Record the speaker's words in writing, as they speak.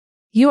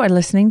You are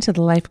listening to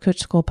the Life Coach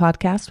School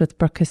podcast with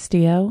Brooke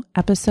Castillo,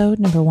 episode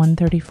number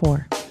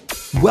 134.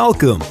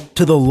 Welcome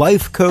to the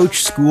Life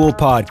Coach School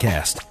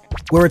podcast,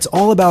 where it's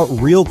all about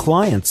real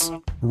clients,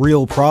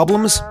 real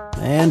problems,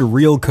 and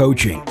real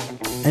coaching.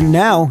 And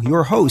now,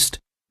 your host,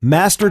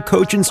 Master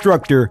Coach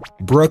Instructor,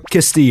 Brooke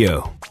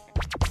Castillo.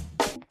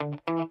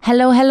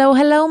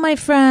 Hello, my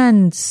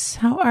friends.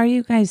 How are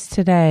you guys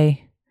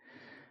today?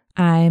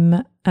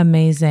 I'm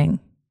amazing.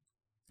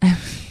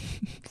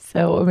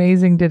 So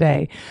amazing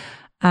today.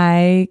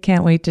 I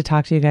can't wait to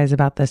talk to you guys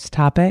about this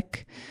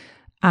topic.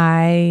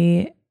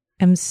 I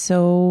am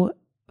so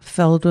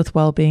filled with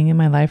well-being in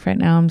my life right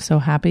now. I'm so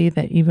happy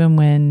that even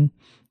when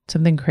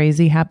something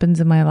crazy happens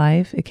in my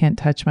life, it can't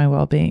touch my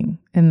well-being.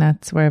 And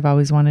that's where I've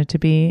always wanted to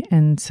be.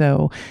 And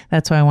so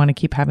that's why I want to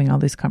keep having all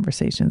these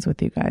conversations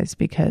with you guys,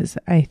 because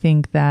I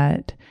think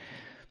that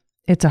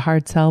it's a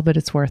hard sell, but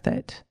it's worth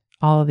it.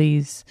 All of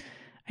these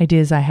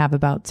ideas I have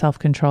about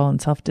self-control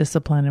and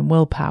self-discipline and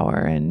willpower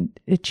and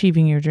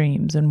achieving your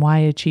dreams and why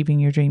achieving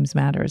your dreams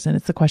matters. And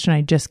it's the question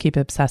I just keep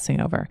obsessing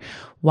over.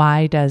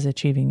 Why does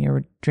achieving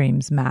your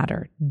dreams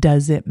matter?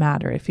 Does it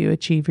matter if you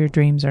achieve your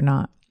dreams or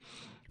not?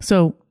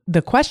 So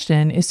the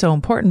question is so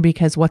important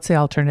because what's the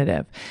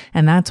alternative?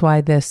 And that's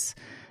why this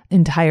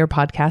entire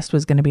podcast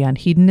was going to be on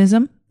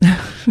hedonism,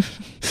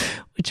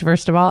 which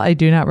first of all, I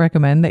do not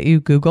recommend that you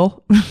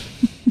Google.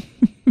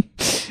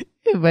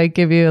 It might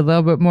give you a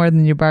little bit more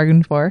than you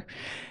bargained for.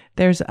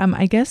 There's,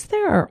 I guess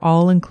there are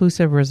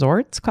all-inclusive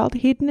resorts called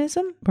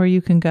hedonism where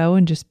you can go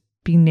and just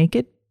be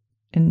naked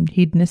and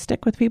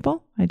hedonistic with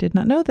people. I did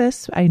not know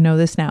this. I know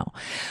this now.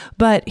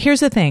 But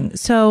here's the thing.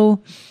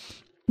 So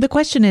the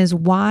question is,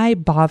 why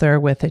bother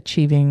with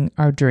achieving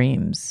our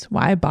dreams?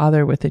 Why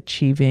bother with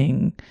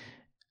achieving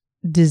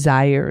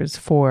desires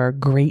for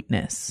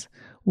greatness?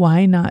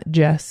 Why not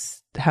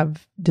just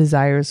have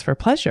desires for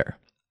pleasure?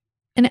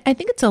 And I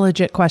think it's a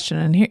legit question,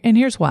 and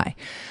here's why.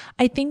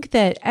 I think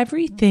that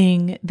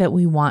everything that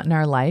we want in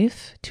our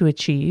life to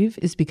achieve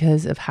is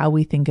because of how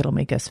we think it'll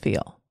make us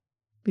feel,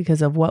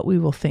 because of what we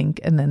will think,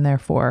 and then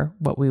therefore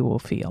what we will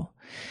feel.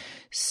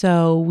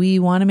 So we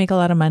want to make a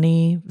lot of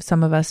money,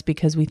 some of us,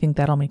 because we think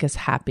that'll make us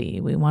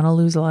happy. We want to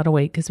lose a lot of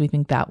weight because we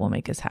think that will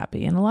make us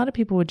happy. And a lot of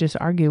people would just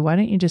argue, why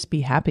don't you just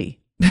be happy?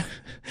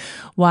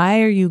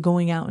 Why are you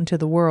going out into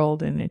the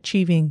world and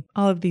achieving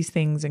all of these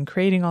things and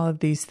creating all of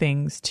these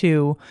things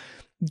to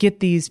get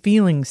these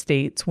feeling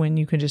states when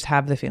you can just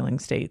have the feeling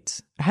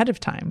states ahead of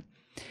time?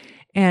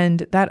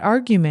 And that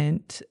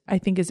argument, I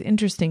think, is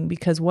interesting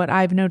because what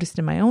I've noticed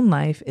in my own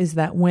life is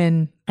that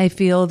when I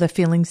feel the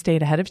feeling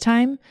state ahead of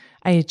time,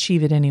 I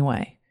achieve it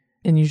anyway,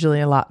 and usually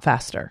a lot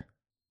faster.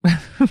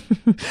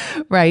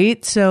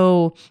 Right?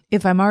 So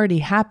if I'm already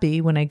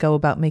happy when I go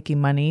about making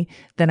money,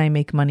 then I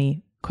make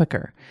money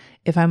quicker.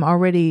 If I'm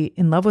already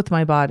in love with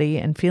my body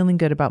and feeling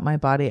good about my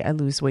body, I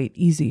lose weight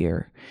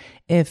easier.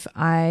 If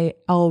I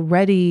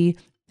already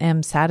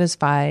am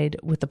satisfied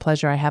with the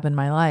pleasure I have in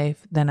my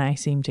life, then I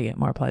seem to get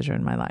more pleasure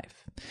in my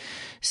life.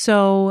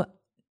 So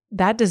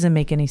that doesn't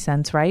make any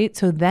sense, right?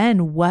 So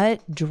then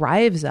what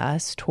drives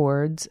us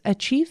towards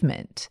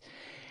achievement?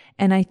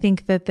 And I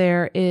think that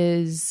there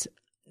is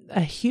a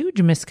huge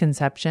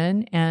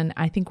misconception, and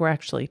I think we're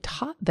actually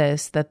taught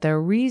this, that the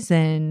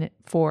reason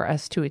for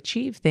us to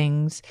achieve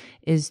things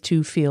is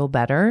to feel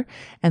better,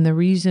 and the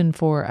reason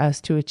for us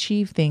to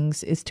achieve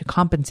things is to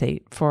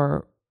compensate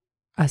for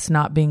us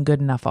not being good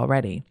enough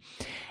already.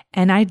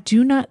 And I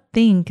do not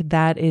think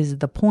that is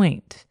the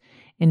point.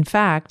 In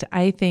fact,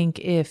 I think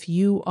if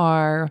you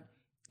are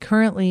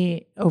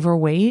currently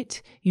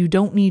overweight, you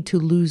don't need to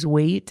lose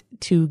weight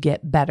to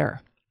get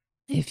better.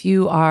 If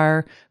you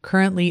are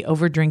currently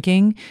over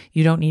drinking,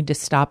 you don't need to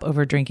stop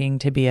over drinking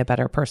to be a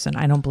better person.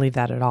 I don't believe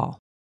that at all.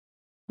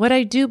 What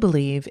I do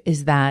believe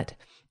is that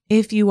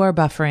if you are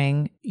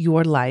buffering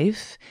your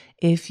life,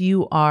 if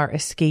you are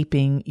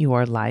escaping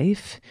your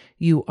life,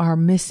 you are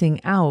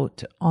missing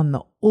out on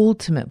the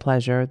ultimate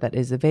pleasure that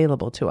is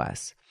available to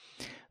us.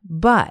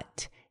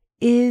 But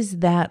is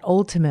that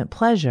ultimate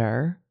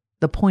pleasure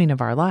the point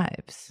of our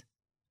lives?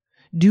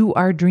 Do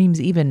our dreams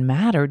even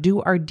matter?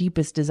 Do our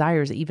deepest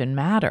desires even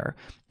matter?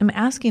 I'm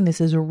asking this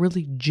as a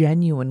really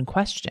genuine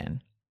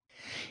question.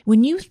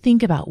 When you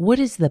think about what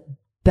is the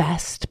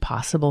best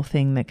possible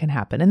thing that can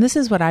happen, and this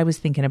is what I was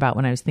thinking about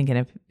when I was thinking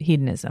of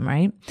hedonism,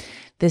 right?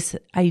 This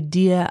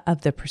idea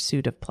of the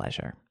pursuit of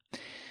pleasure.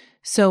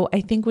 So I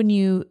think when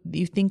you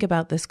think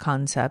about this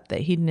concept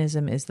that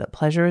hedonism is that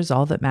pleasure is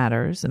all that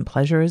matters and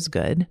pleasure is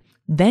good,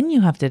 then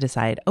you have to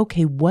decide,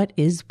 okay, what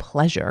is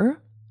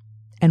pleasure?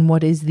 And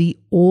what is the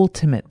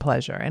ultimate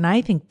pleasure? And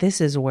I think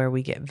this is where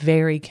we get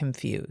very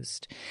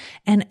confused.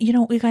 And,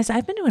 you guys,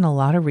 I've been doing a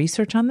lot of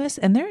research on this,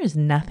 and there is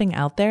nothing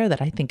out there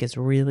that I think is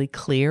really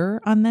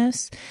clear on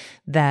this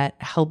that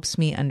helps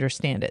me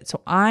understand it.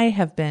 So I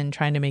have been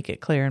trying to make it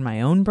clear in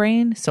my own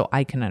brain so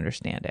I can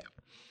understand it.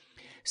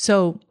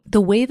 So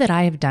the way that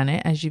I have done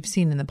it, as you've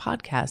seen in the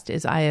podcast,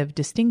 is I have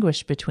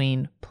distinguished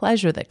between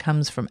pleasure that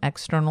comes from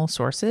external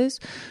sources,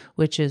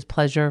 which is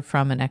pleasure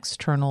from an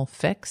external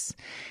fix,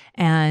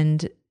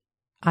 and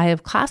I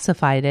have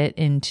classified it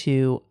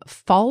into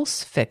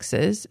false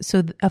fixes.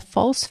 So a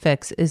false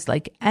fix is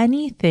like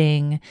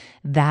anything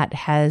that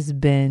has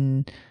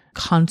been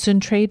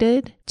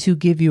concentrated to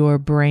give your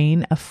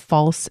brain a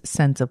false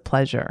sense of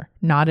pleasure,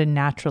 not a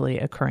naturally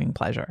occurring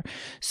pleasure.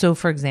 So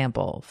for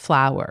example,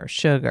 flour,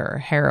 sugar,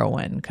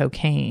 heroin,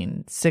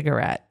 cocaine,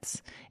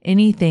 cigarettes,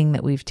 anything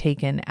that we've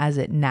taken as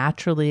it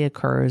naturally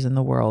occurs in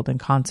the world and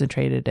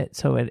concentrated it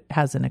so it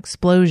has an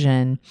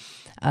explosion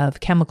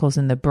of chemicals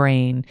in the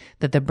brain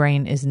that the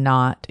brain is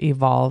not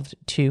evolved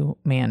to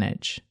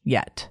manage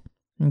yet.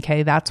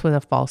 Okay, that's with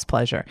a false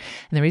pleasure.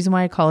 And the reason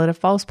why I call it a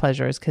false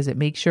pleasure is because it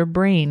makes your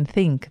brain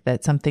think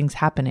that something's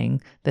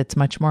happening that's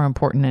much more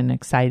important and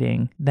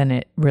exciting than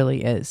it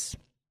really is.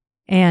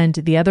 And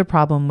the other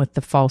problem with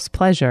the false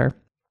pleasure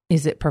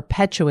is it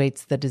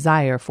perpetuates the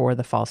desire for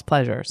the false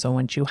pleasure. So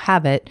once you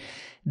have it,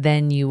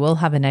 then you will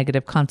have a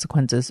negative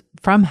consequences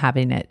from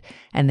having it,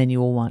 and then you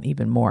will want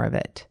even more of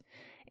it.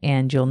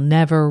 And you'll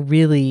never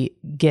really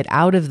get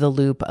out of the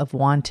loop of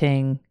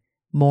wanting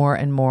more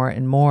and more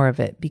and more of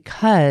it,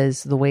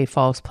 because the way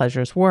false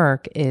pleasures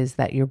work is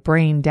that your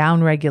brain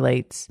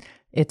downregulates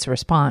its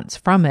response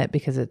from it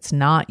because it's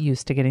not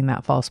used to getting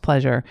that false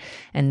pleasure.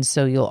 And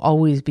so you'll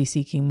always be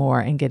seeking more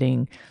and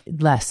getting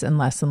less and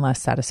less and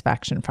less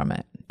satisfaction from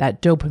it.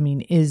 That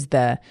dopamine is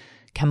the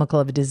chemical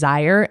of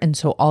desire. And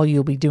so all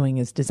you'll be doing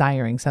is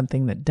desiring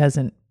something that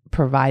doesn't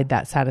provide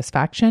that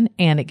satisfaction,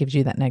 and it gives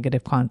you that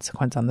negative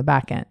consequence on the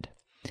back end.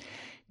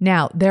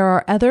 Now, there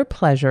are other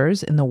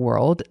pleasures in the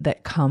world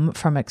that come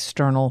from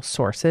external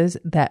sources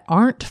that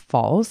aren't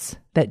false,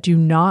 that do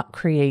not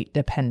create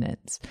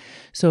dependence.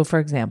 So, for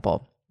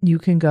example, you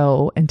can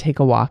go and take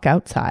a walk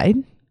outside.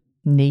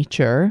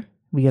 Nature,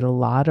 we get a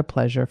lot of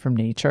pleasure from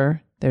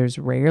nature. There's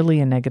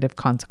rarely a negative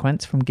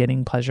consequence from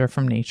getting pleasure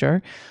from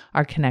nature.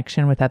 Our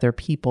connection with other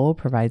people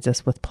provides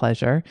us with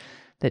pleasure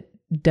that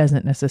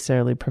doesn't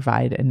necessarily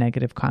provide a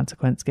negative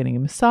consequence. Getting a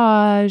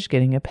massage,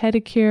 getting a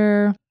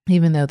pedicure,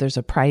 even though there's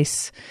a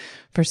price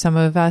for some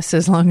of us,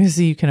 as long as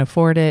you can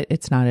afford it,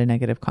 it's not a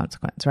negative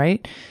consequence,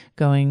 right?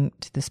 Going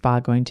to the spa,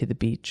 going to the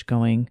beach,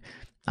 going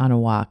on a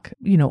walk,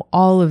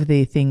 all of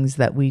the things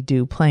that we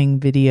do, playing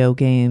video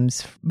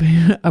games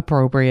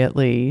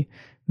appropriately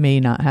may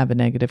not have a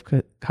negative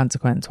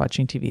consequence,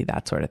 watching TV,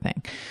 that sort of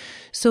thing.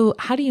 So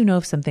how do you know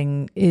if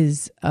something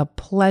is a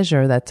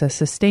pleasure that's a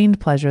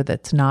sustained pleasure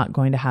that's not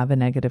going to have a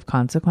negative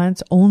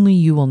consequence? Only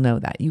you will know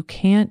that. You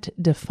can't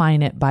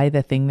define it by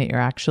the thing that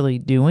you're actually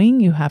doing.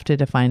 You have to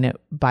define it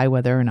by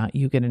whether or not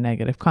you get a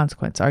negative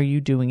consequence. Are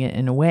you doing it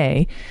in a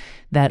way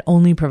that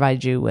only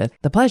provides you with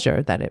the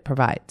pleasure that it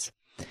provides?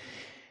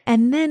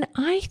 And then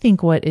I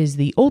think what is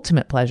the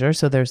ultimate pleasure,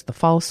 so there's the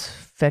false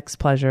fix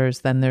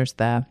pleasures, then there's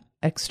the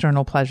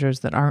external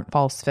pleasures that aren't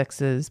false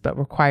fixes but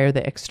require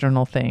the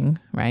external thing,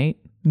 right?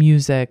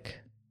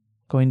 Music,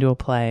 going to a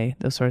play,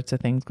 those sorts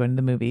of things, going to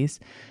the movies,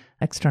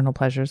 external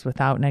pleasures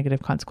without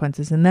negative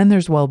consequences. And then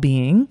there's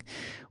well-being,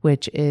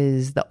 which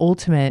is the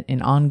ultimate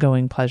and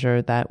ongoing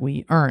pleasure that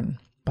we earn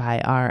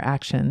by our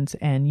actions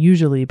and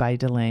usually by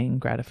delaying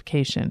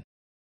gratification.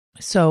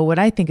 So what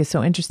I think is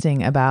so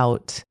interesting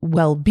about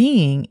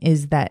well-being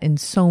is that in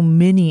so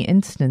many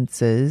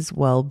instances,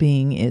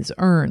 well-being is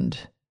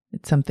earned.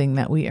 It's something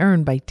that we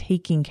earn by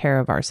taking care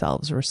of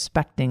ourselves,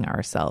 respecting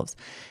ourselves,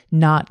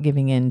 not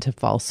giving in to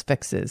false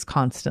fixes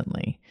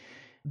constantly,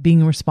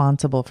 being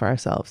responsible for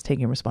ourselves,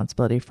 taking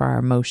responsibility for our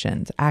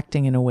emotions,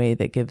 acting in a way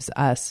that gives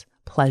us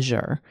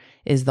pleasure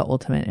is the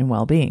ultimate in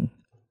well-being.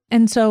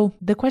 And so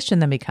the question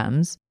then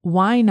becomes,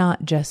 why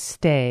not just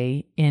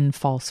stay in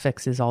false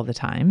fixes all the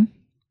time?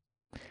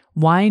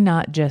 Why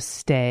not just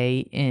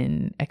stay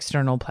in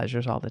external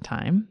pleasures all the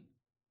time?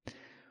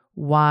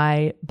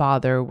 Why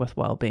bother with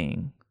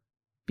well-being?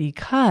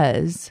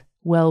 Because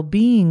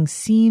well-being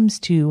seems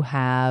to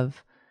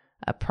have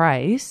a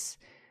price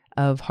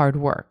of hard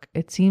work.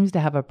 It seems to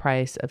have a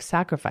price of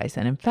sacrifice.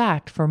 And in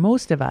fact, for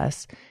most of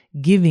us,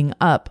 giving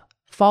up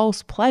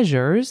false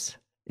pleasures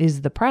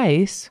is the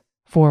price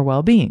for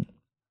well-being.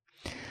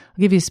 I'll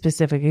give you a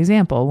specific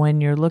example.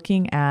 When you're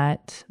looking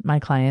at my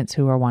clients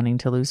who are wanting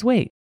to lose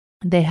weight,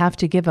 they have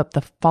to give up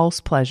the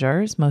false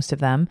pleasures, most of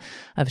them,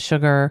 of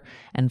sugar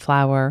and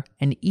flour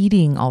and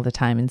eating all the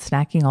time and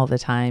snacking all the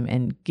time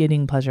and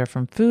getting pleasure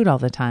from food all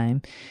the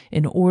time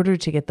in order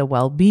to get the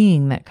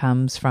well-being that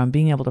comes from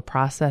being able to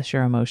process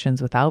your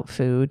emotions without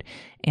food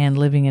and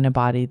living in a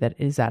body that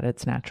is at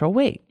its natural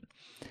weight.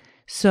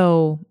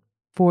 So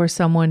for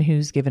someone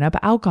who's given up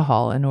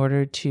alcohol in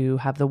order to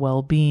have the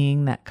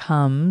well-being that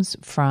comes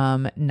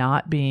from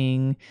not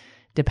being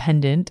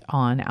dependent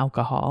on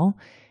alcohol,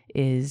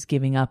 is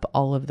giving up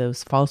all of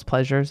those false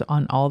pleasures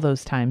on all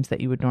those times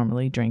that you would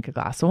normally drink a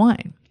glass of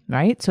wine,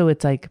 right? So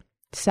it's like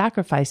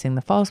sacrificing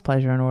the false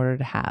pleasure in order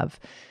to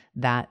have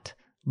that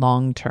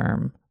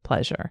long-term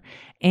pleasure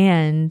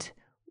and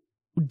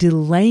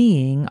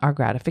delaying our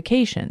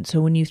gratification. So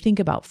when you think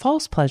about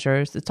false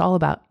pleasures, it's all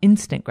about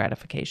instant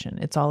gratification.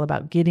 It's all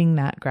about getting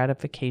that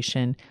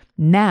gratification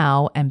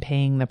now and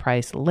paying the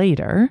price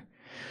later,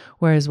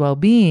 whereas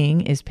well-being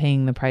is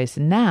paying the price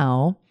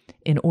now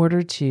in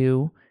order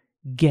to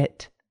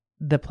get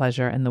the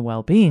pleasure and the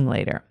well-being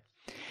later.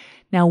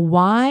 Now,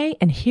 why?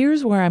 And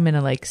here's where I'm going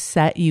to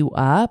set you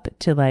up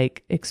to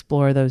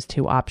explore those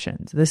two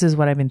options. This is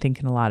what I've been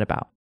thinking a lot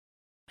about.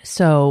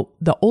 So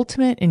the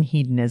ultimate in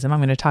hedonism, I'm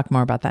going to talk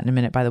more about that in a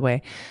minute, by the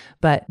way,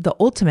 but the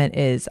ultimate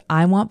is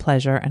I want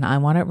pleasure and I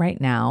want it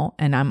right now.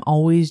 And I'm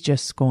always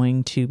just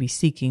going to be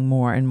seeking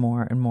more and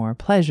more and more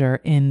pleasure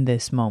in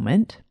this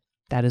moment.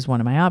 That is one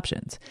of my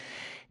options.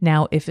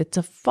 Now, if it's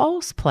a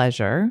false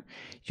pleasure,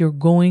 you're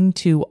going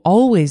to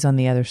always on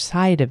the other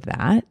side of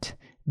that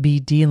be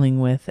dealing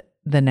with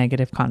the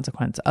negative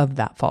consequence of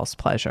that false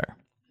pleasure.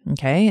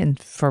 Okay. And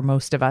for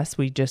most of us,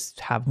 we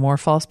just have more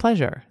false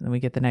pleasure. Then we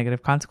get the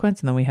negative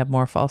consequence and then we have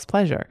more false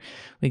pleasure.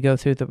 We go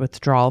through the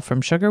withdrawal from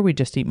sugar. We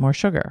just eat more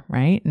sugar,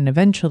 right? And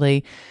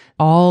eventually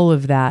all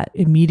of that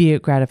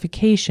immediate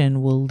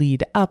gratification will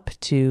lead up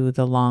to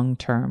the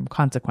long-term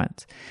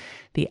consequence.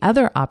 The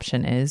other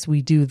option is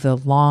we do the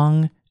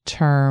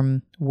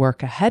long-term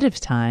work ahead of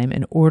time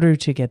in order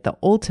to get the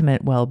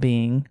ultimate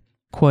well-being,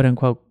 quote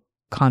unquote,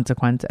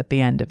 consequence at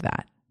the end of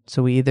that.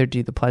 So we either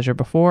do the pleasure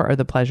before or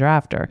the pleasure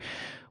after.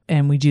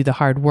 And we do the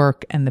hard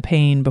work and the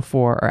pain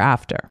before or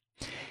after.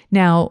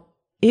 Now,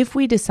 if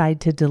we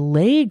decide to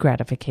delay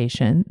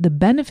gratification, the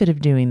benefit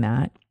of doing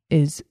that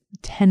is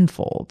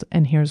tenfold.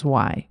 And here's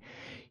why.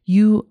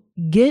 You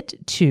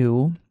get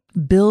to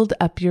build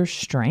up your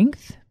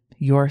strength,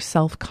 your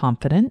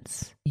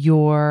self-confidence,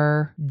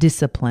 your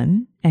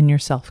discipline, and your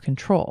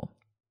self-control.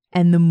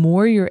 And the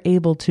more you're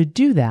able to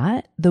do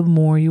that, the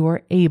more you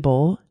are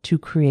able to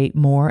create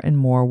more and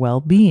more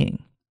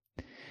well-being.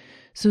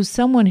 So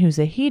someone who's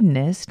a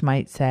hedonist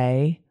might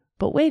say,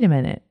 but wait a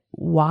minute,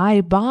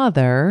 why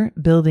bother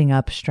building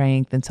up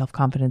strength and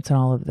self-confidence and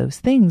all of those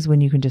things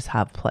when you can just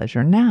have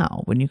pleasure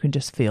now, when you can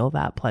just feel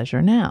that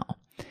pleasure now?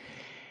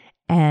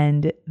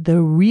 And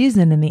the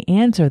reason and the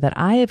answer that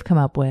I have come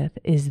up with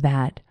is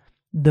that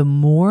the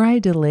more I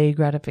delay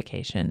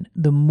gratification,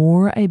 the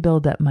more I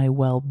build up my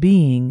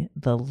well-being,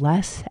 the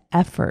less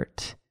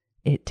effort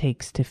it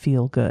takes to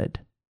feel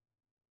good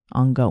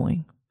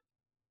ongoing.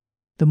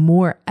 The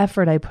more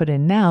effort I put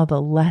in now, the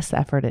less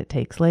effort it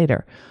takes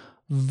later,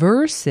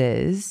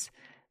 versus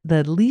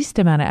the least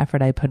amount of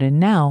effort I put in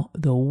now,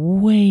 the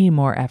way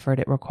more effort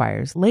it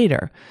requires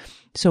later.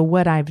 So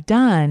what I've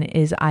done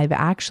is I've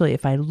actually,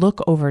 if I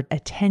look over a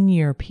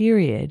 10-year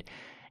period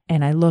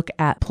and I look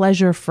at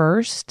pleasure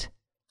first,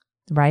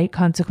 right,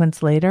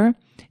 consequence later,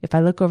 if I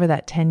look over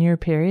that 10-year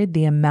period,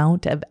 the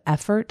amount of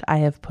effort I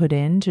have put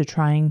into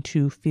trying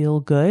to feel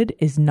good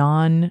is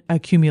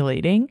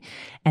non-accumulating.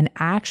 And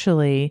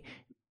actually,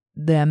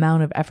 the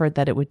amount of effort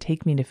that it would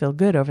take me to feel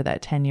good over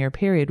that 10-year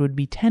period would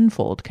be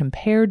tenfold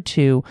compared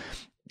to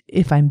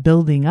if I'm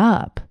building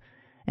up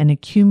and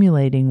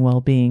accumulating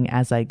well-being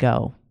as I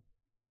go.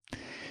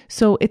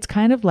 So it's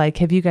kind of like,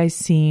 have you guys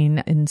seen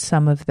in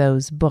some of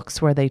those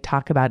books where they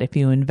talk about if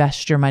you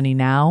invest your money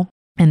now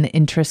and the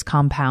interest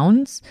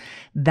compounds?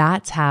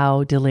 That's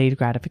how delayed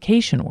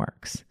gratification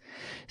works.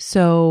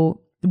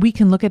 So we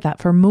can look at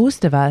that for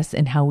most of us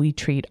in how we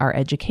treat our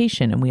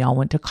education. And we all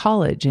went to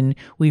college and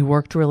we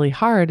worked really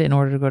hard in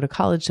order to go to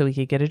college so we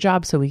could get a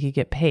job, so we could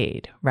get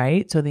paid,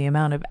 right? So the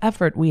amount of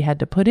effort we had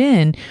to put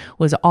in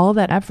was all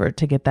that effort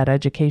to get that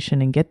education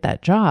and get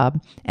that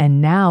job.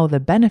 And now the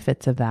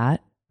benefits of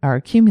that are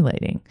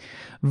accumulating,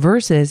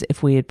 versus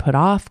if we had put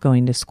off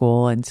going to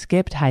school and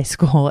skipped high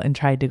school and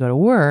tried to go to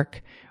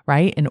work,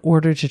 right? In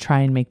order to try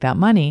and make that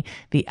money,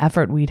 the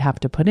effort we'd have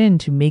to put in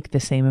to make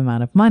the same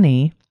amount of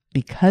money,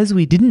 because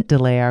we didn't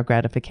delay our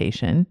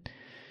gratification,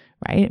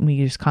 right? And we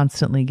just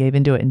constantly gave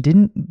into it and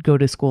didn't go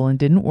to school and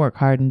didn't work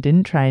hard and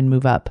didn't try and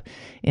move up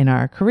in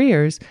our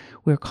careers.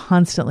 We're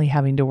constantly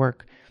having to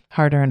work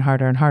harder and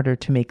harder and harder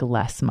to make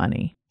less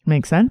money.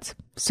 Make sense?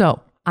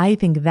 So I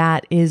think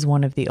that is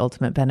one of the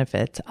ultimate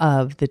benefits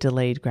of the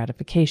delayed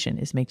gratification,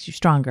 is makes you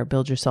stronger,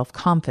 build your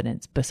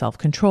self-confidence,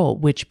 self-control,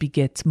 which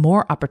begets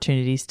more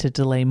opportunities to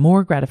delay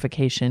more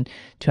gratification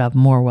to have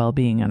more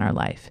well-being in our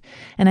life.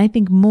 And I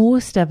think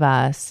most of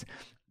us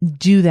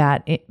do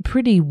that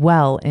pretty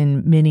well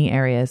in many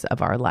areas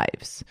of our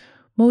lives.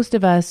 Most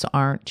of us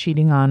aren't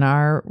cheating on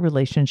our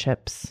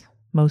relationships.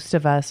 Most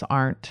of us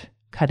aren't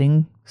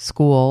cutting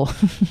school.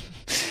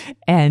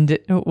 And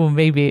well,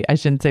 maybe I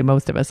shouldn't say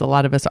most of us. A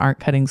lot of us aren't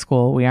cutting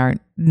school. We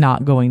aren't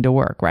not going to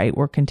work, right?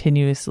 We're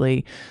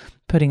continuously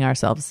putting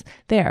ourselves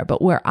there.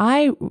 But where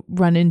I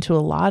run into a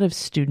lot of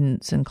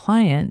students and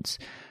clients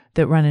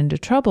that run into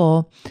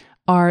trouble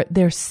are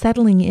they're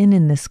settling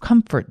in this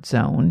comfort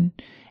zone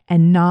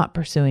and not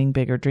pursuing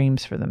bigger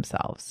dreams for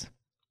themselves,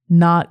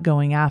 not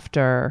going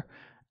after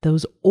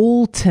those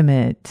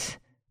ultimate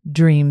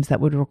dreams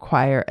that would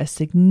require a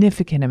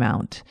significant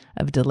amount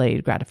of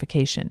delayed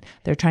gratification.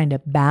 They're trying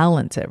to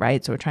balance it,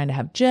 right? So we're trying to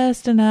have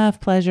just enough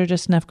pleasure,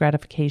 just enough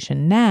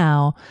gratification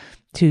now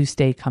to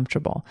stay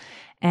comfortable.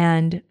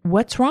 And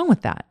what's wrong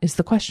with that is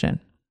the question.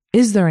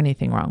 Is there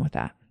anything wrong with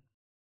that?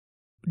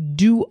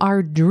 Do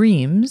our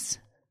dreams,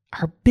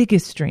 our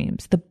biggest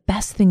dreams, the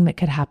best thing that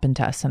could happen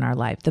to us in our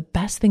life, the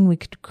best thing we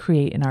could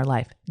create in our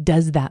life,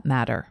 does that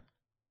matter?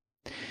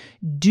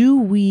 Do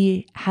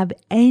we have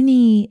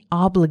any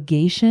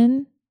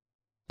obligation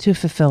to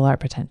fulfill our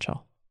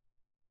potential?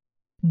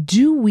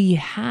 Do we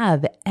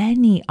have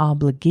any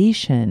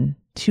obligation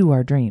to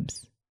our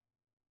dreams,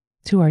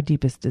 to our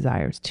deepest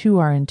desires, to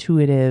our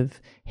intuitive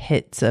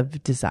hits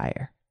of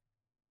desire?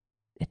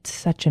 It's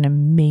such an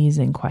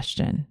amazing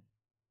question.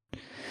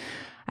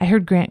 I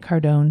heard Grant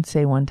Cardone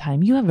say one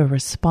time, you have a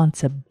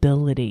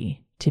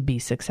responsibility to be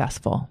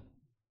successful.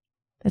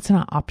 It's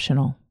not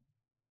optional.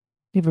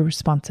 You have a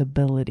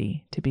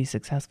responsibility to be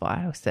successful.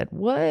 I said,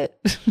 what?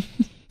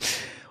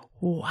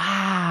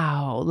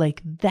 Wow.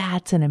 Like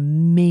that's an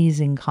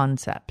amazing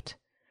concept.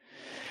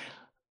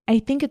 I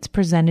think it's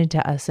presented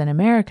to us in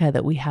America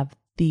that we have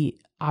the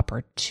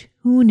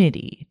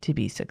opportunity to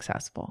be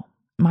successful.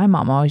 My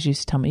mom always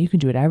used to tell me, you can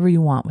do whatever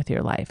you want with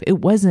your life. It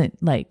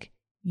wasn't like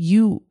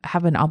you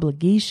have an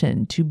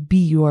obligation to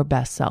be your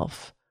best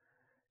self,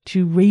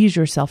 to raise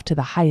yourself to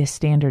the highest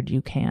standard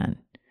you can,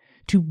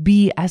 to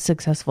be as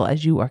successful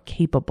as you are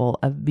capable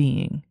of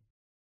being.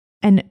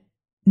 And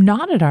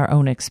not at our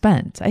own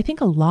expense. I think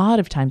a lot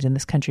of times in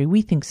this country,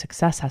 we think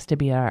success has to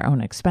be at our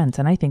own expense.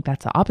 And I think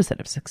that's the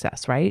opposite of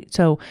success, right?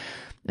 So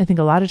I think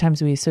a lot of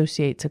times we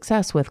associate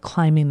success with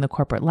climbing the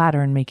corporate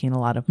ladder and making a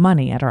lot of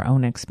money at our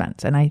own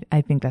expense. And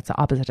I think that's the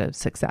opposite of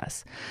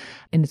success.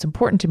 And it's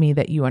important to me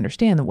that you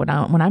understand that when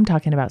I'm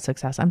talking about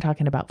success, I'm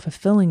talking about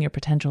fulfilling your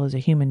potential as a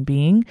human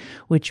being,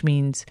 which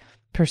means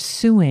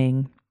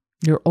pursuing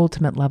your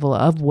ultimate level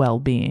of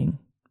well-being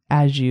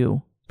as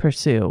you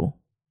pursue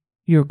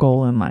your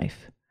goal in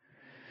life.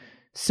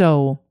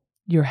 So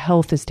your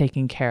health is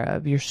taken care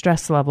of, your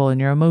stress level and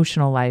your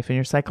emotional life and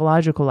your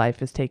psychological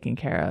life is taken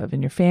care of,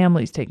 and your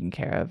family's taken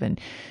care of. And,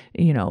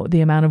 the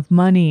amount of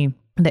money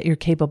that you're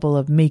capable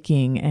of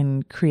making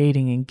and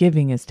creating and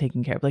giving is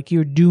taken care of. Like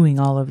you're doing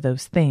all of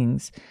those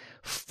things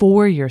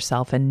for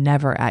yourself and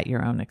never at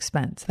your own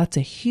expense. That's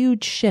a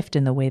huge shift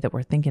in the way that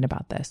we're thinking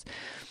about this.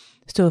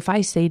 So if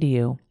I say to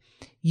you,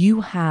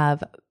 you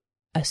have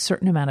a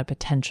certain amount of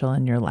potential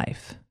in your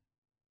life.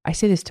 I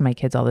say this to my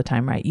kids all the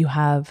time, right? You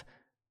have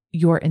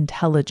your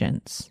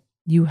intelligence,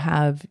 you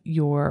have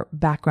your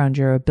background,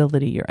 your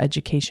ability, your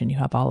education, you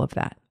have all of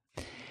that.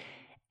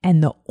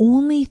 And the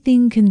only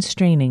thing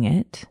constraining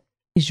it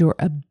is your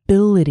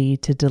ability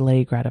to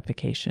delay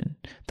gratification.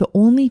 The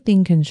only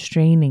thing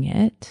constraining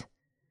it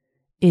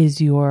is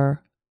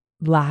your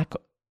lack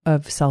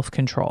of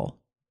self-control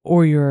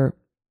or your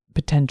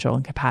potential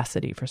and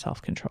capacity for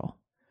self-control.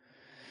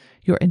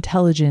 Your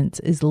intelligence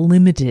is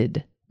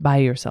limited by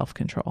your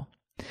self-control.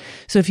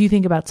 So if you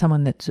think about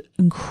someone that's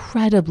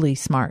incredibly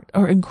smart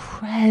or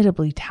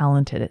incredibly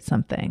talented at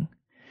something,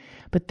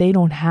 but they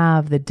don't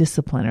have the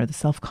discipline or the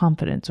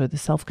self-confidence or the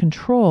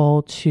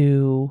self-control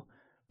to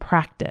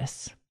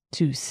practice,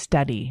 to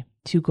study,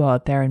 to go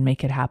out there and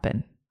make it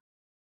happen.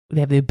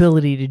 They have the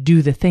ability to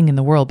do the thing in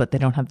the world, but they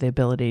don't have the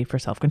ability for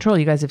self-control.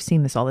 You guys have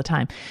seen this all the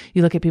time.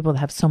 You look at people that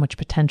have so much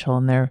potential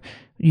and they're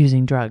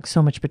using drugs,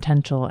 so much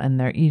potential and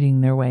they're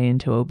eating their way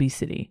into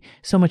obesity,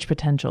 so much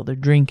potential, they're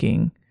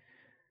drinking,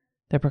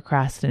 they're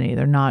procrastinating,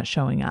 they're not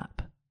showing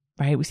up,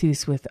 right?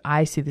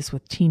 I see this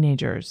with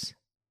teenagers,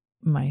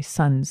 my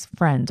son's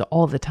friends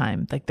all the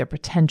time, like their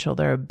potential,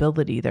 their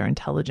ability, their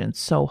intelligence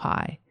so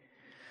high.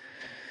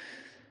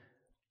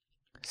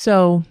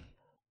 So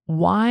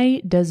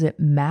why does it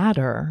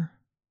matter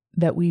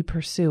that we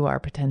pursue our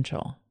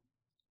potential?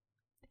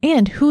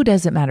 And who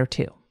does it matter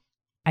to?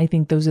 I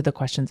think those are the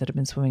questions that have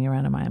been swimming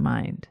around in my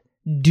mind.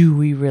 Do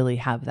we really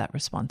have that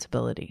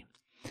responsibility?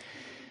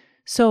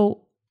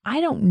 So I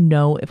don't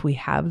know if we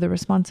have the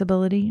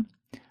responsibility,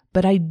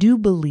 but I do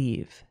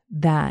believe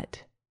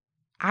that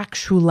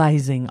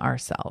actualizing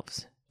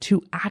ourselves,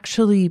 to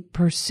actually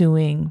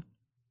pursuing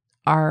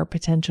our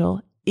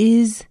potential,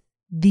 is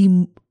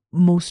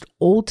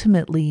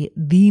ultimately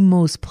the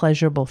most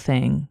pleasurable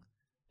thing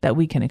that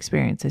we can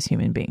experience as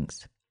human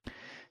beings.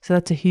 So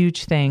that's a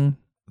huge thing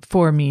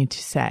for me to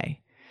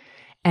say.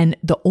 And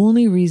the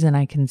only reason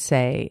I can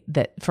say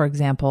that, for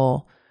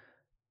example,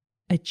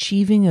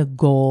 achieving a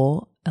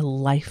goal, a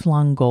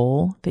lifelong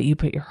goal that you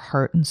put your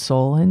heart and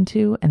soul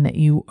into and that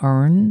you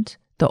earned,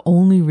 the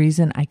only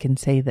reason I can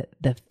say that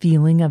the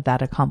feeling of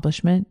that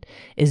accomplishment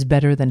is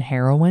better than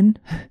heroin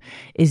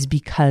is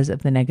because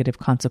of the negative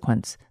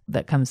consequence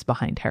that comes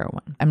behind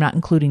heroin. I'm not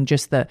including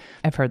just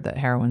I've heard that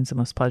heroin's the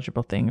most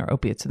pleasurable thing or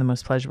opiates are the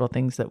most pleasurable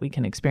things that we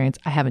can experience.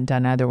 I haven't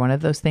done either one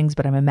of those things,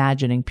 but I'm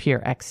imagining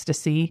pure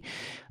ecstasy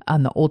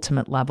on the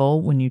ultimate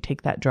level when you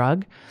take that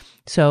drug.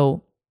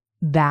 So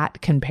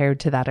that compared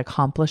to that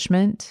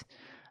accomplishment,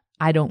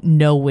 I don't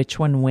know which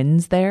one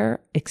wins there,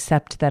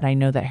 except that I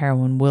know that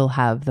heroin will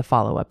have the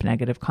follow-up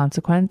negative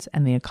consequence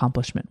and the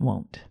accomplishment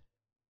won't.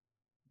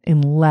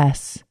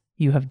 Unless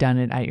you have done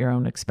it at your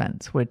own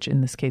expense, which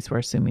in this case, we're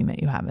assuming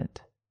that you haven't.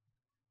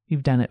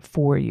 You've done it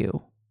for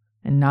you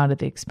and not at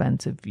the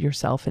expense of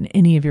yourself in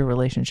any of your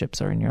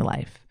relationships or in your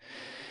life.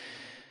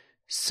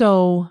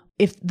 So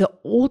if the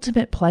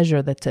ultimate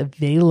pleasure that's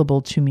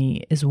available to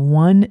me is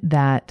one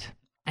that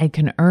I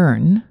can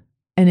earn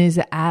and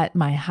is at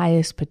my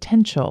highest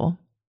potential,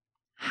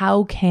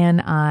 how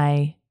can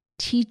I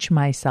teach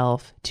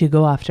myself to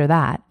go after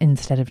that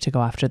instead of to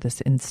go after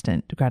this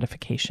instant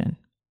gratification?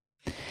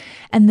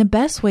 And the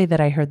best way that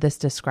I heard this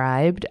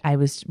described, I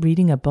was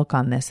reading a book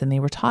on this, and they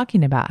were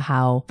talking about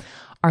how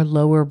our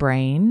lower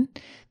brain,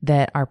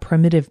 that our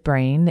primitive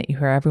brain that you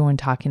hear everyone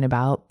talking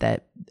about,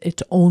 that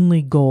its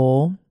only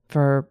goal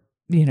for,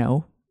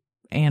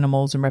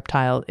 animals and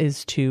reptiles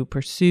is to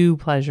pursue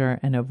pleasure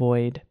and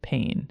avoid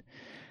pain.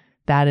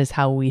 That is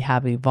how we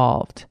have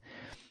evolved.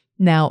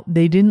 Now,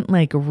 they didn't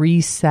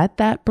reset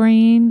that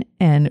brain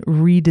and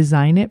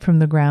redesign it from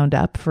the ground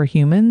up for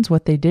humans.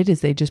 What they did is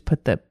they just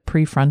put the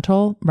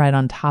prefrontal right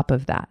on top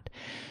of that.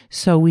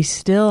 So we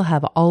still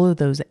have all of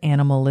those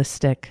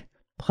animalistic,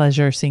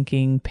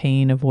 pleasure-seeking,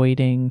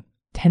 pain-avoiding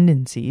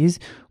tendencies.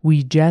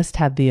 We just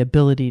have the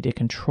ability to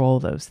control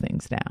those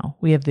things now.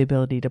 We have the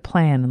ability to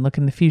plan and look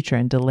in the future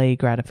and delay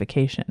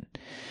gratification.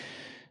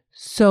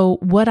 So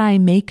what I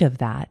make of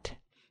that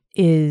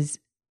is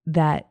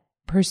that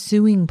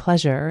pursuing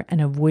pleasure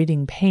and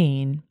avoiding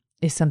pain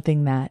is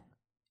something that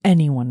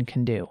anyone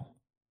can do.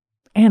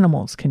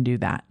 Animals can do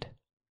that.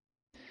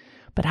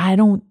 But I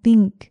don't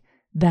think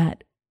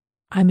that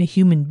I'm a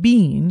human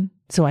being,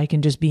 so I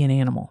can just be an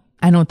animal.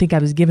 I don't think I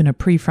was given a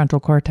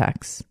prefrontal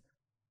cortex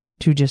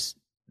to just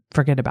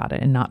forget about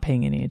it and not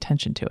paying any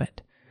attention to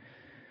it.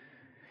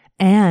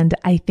 And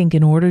I think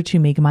in order to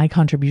make my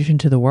contribution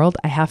to the world,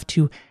 I have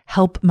to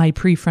help my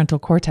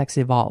prefrontal cortex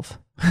evolve.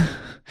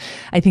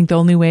 I think the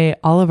only way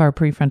all of our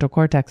prefrontal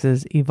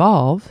cortexes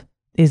evolve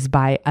is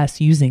by us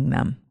using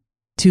them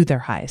to their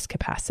highest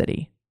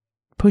capacity,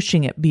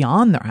 pushing it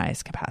beyond their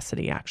highest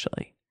capacity,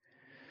 actually.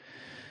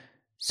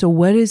 So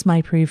what is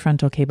my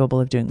prefrontal capable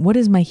of doing? What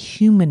is my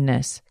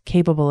humanness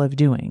capable of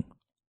doing?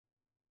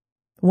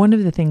 One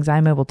of the things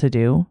I'm able to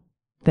do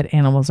that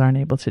animals aren't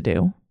able to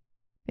do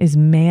is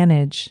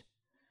manage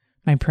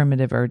my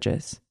primitive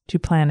urges, to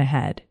plan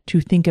ahead,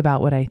 to think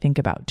about what I think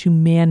about, to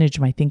manage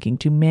my thinking,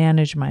 to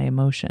manage my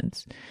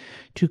emotions,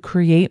 to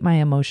create my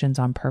emotions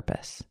on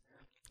purpose,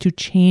 to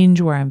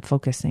change where I'm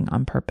focusing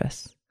on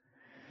purpose,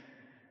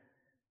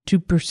 to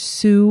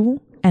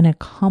pursue and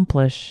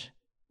accomplish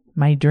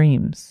my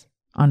dreams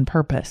on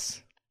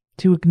purpose,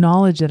 to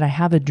acknowledge that I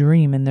have a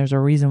dream and there's a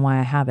reason why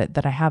I have it,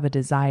 that I have a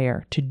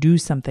desire to do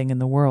something in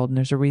the world and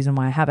there's a reason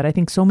why I have it. I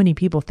think so many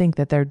people think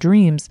that their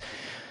dreams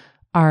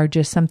are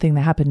just something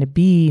that happen to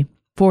be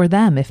for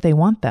them if they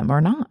want them or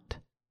not.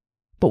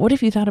 But what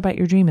if you thought about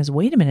your dream as,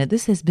 wait a minute,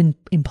 this has been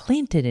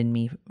implanted in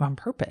me on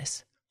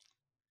purpose.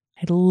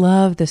 I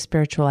love the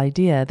spiritual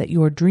idea that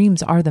your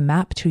dreams are the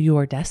map to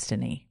your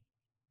destiny.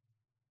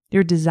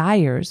 Your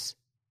desires,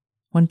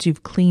 once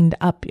you've cleaned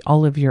up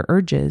all of your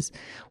urges,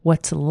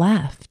 what's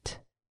left?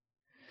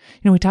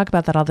 We talk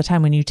about that all the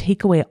time. When you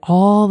take away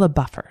all the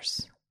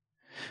buffers,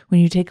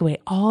 when you take away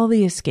all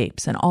the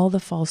escapes and all the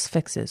false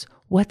fixes,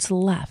 what's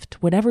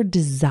left? Whatever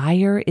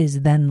desire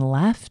is then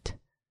left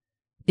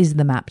is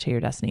the map to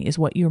your destiny, is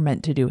what you're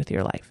meant to do with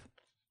your life.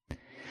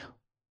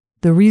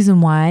 The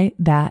reason why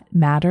that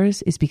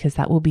matters is because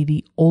that will be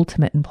the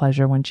ultimate in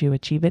pleasure once you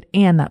achieve it,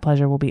 and that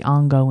pleasure will be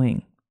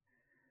ongoing.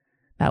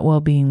 That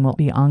well-being will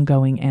be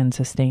ongoing and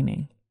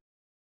sustaining.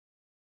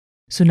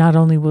 So not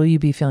only will you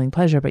be feeling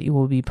pleasure, but you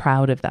will be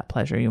proud of that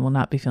pleasure. You will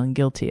not be feeling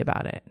guilty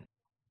about it.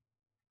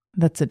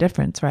 That's the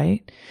difference,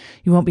 right?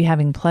 You won't be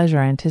having pleasure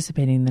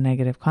anticipating the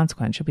negative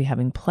consequence. You'll be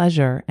having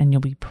pleasure and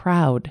you'll be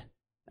proud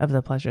of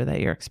the pleasure that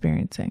you're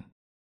experiencing.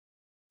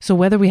 So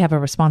whether we have a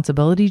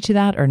responsibility to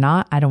that or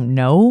not, I don't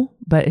know,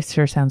 but it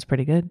sure sounds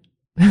pretty good.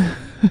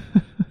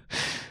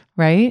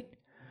 Right?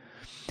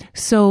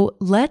 So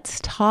let's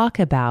talk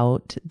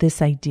about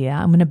this idea.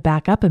 I'm going to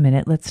back up a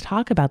minute. Let's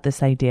talk about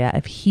this idea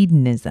of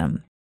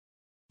hedonism.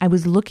 I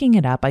was looking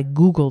it up. I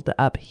Googled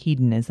up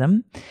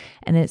hedonism,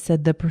 and it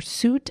said the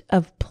pursuit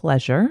of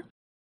pleasure,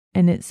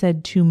 and it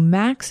said to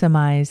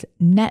maximize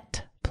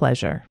net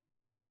pleasure.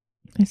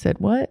 I said,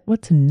 what?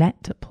 What's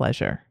net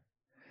pleasure?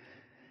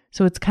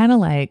 So it's kind of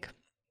like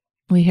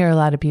we hear a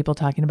lot of people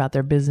talking about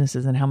their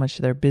businesses and how much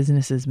their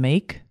businesses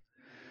make,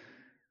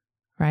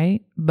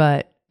 right?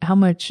 But how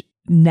much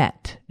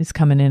net is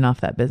coming in off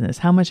that business?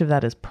 How much of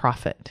that is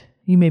profit?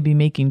 You may be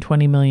making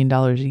 $20 million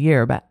a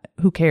year, but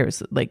who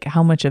cares?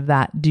 How much of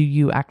that do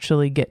you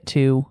actually get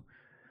to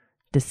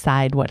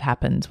decide what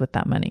happens with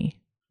that money?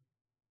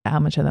 How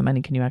much of that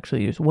money can you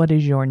actually use? What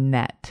is your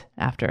net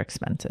after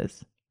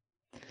expenses?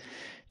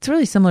 It's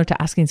really similar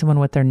to asking someone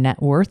what their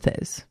net worth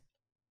is.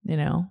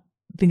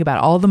 Think about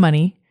all the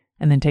money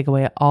and then take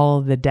away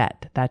all the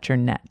debt. That's your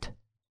net.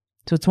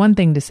 So it's one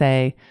thing to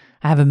say,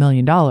 I have $1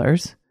 million,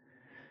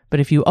 but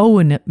if you owe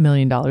 $1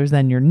 million,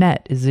 then your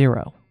net is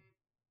zero,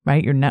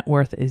 right? Your net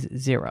worth is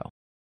zero.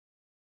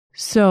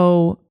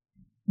 So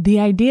the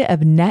idea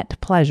of net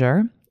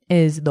pleasure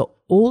is the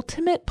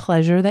ultimate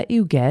pleasure that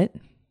you get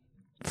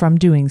from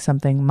doing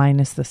something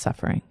minus the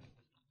suffering.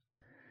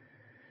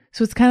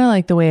 So it's kind of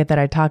like the way that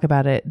I talk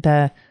about it,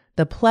 the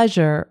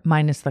pleasure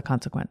minus the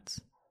consequence.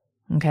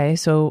 Okay,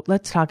 so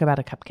let's talk about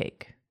a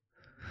cupcake.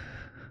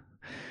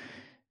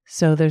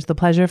 So there's the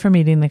pleasure from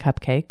eating the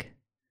cupcake,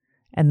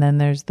 And then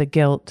there's the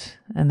guilt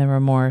and the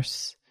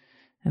remorse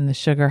and the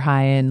sugar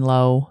high and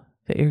low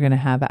that you're going to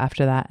have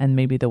after that, and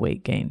maybe the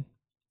weight gain.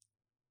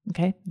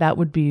 Okay, I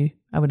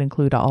would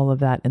include all of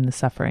that in the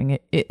suffering.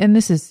 And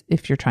this is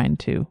if you're trying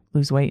to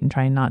lose weight and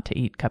trying not to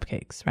eat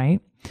cupcakes,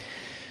 right?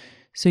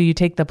 So you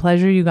take the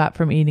pleasure you got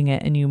from eating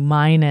it and you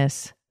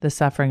minus the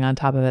suffering on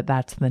top of it.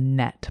 That's the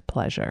net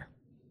pleasure.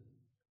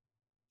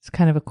 It's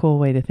kind of a cool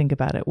way to think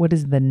about it. What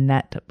is the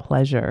net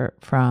pleasure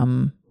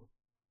from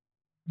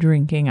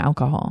drinking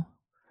alcohol?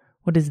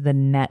 What is the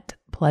net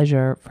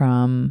pleasure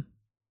from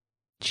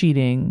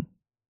cheating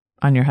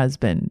on your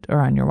husband or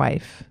on your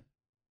wife?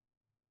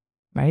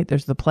 Right?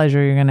 There's the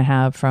pleasure you're going to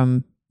have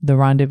from the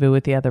rendezvous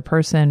with the other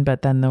person,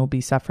 but then there'll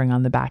be suffering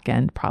on the back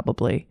end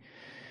probably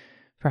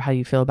for how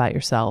you feel about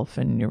yourself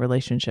and your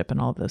relationship and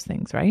all of those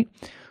things, right?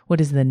 What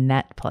is the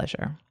net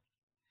pleasure?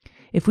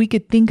 If we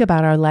could think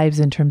about our lives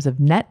in terms of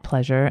net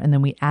pleasure and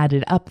then we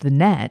added up the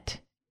net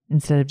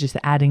instead of just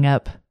adding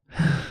up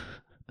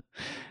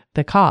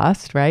the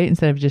cost, right?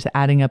 Instead of just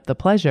adding up the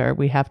pleasure,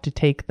 we have to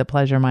take the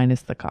pleasure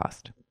minus the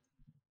cost.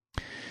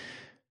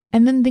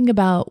 And then think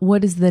about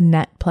what is the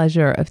net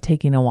pleasure of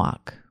taking a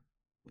walk.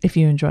 If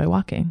you enjoy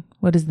walking,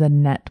 what is the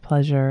net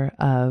pleasure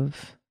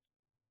of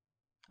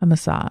a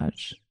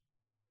massage,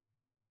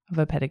 of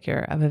a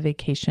pedicure, of a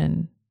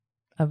vacation,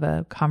 of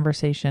a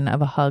conversation,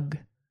 of a hug?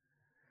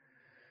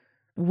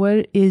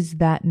 What is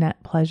that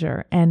net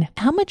pleasure? And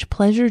how much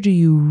pleasure do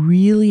you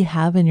really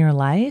have in your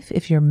life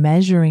if you're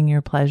measuring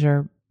your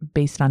pleasure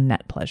based on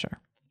net pleasure?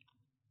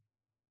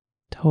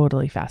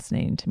 Totally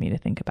fascinating to me to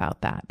think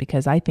about that,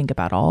 because I think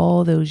about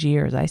all those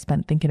years I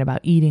spent thinking about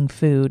eating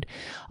food.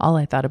 All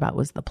I thought about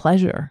was the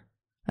pleasure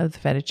of the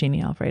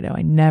fettuccine Alfredo.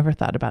 I never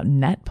thought about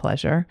net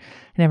pleasure.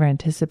 I never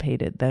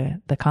anticipated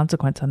the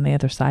consequence on the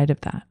other side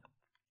of that.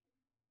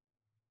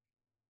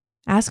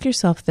 Ask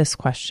yourself this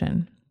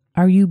question.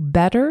 Are you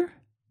better,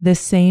 the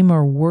same,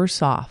 or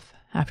worse off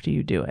after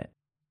you do it?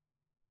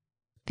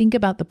 Think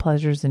about the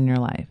pleasures in your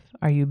life.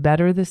 Are you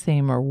better, the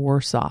same, or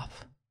worse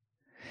off?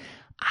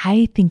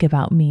 I think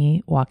about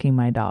me walking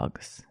my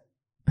dogs.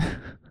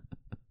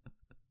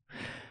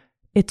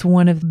 It's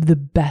one of the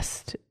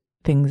best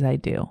things I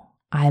do.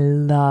 I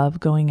love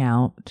going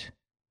out,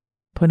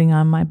 putting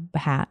on my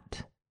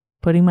hat,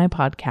 putting my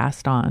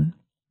podcast on.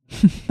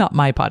 Not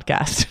my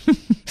podcast.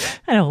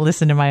 I don't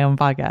listen to my own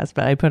podcast,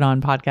 but I put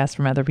on podcasts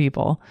from other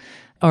people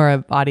or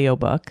an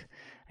audiobook.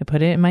 I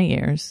put it in my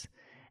ears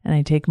and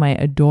I take my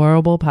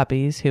adorable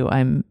puppies who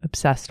I'm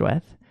obsessed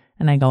with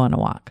and I go on a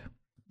walk.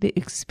 The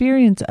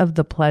experience of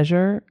the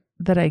pleasure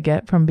that I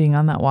get from being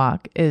on that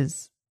walk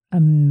is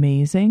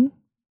amazing.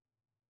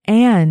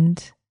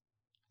 And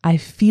I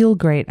feel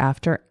great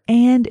after,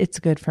 and it's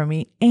good for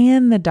me,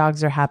 and the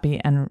dogs are happy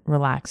and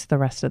relaxed the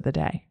rest of the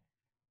day.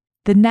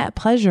 The net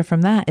pleasure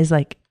from that is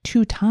like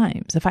 2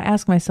 times. If I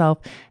ask myself,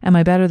 am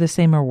I better, the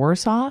same, or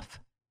worse off?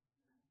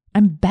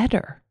 I'm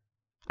better.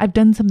 I've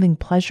done something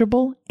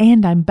pleasurable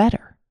and I'm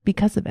better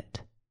because of it.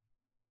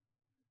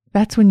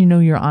 That's when you know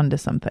you're onto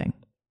something.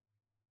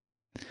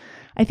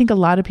 I think a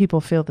lot of people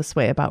feel this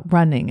way about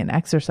running and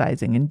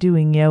exercising and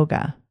doing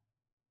yoga,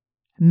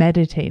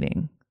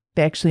 meditating.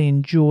 They actually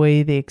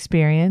enjoy the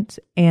experience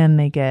and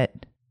they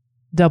get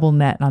double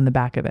net on the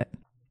back of it.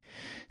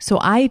 So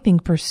I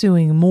think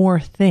pursuing more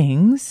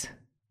things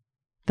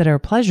that are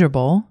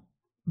pleasurable,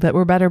 that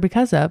we're better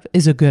because of,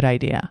 is a good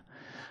idea.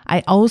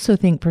 I also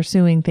think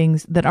pursuing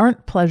things that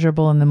aren't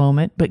pleasurable in the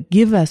moment, but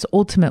give us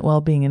ultimate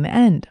well-being in the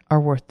end, are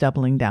worth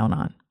doubling down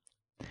on.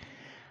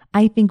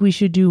 I think we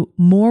should do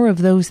more of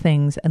those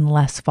things and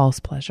less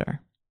false pleasure.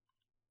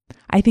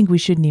 I think we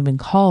shouldn't even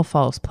call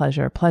false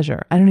pleasure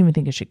pleasure. I don't even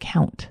think it should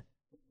count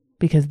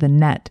because the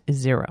net is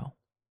 0.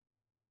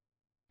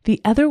 The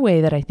other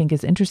way that I think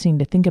is interesting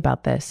to think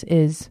about this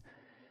is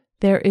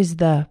there is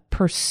the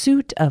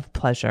pursuit of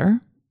pleasure,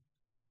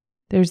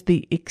 there's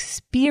the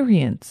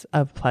experience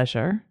of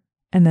pleasure,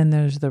 and then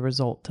there's the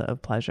result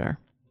of pleasure.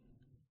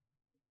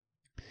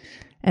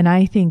 And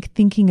I think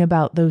thinking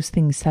about those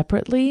things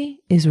separately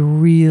is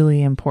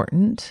really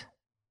important.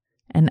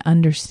 And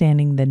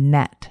understanding the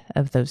net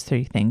of those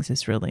 3 things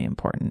is really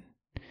important.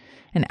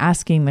 And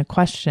asking the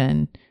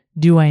question,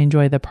 do I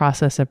enjoy the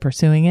process of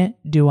pursuing it?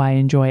 Do I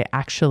enjoy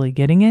actually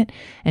getting it?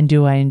 And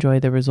do I enjoy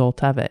the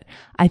result of it?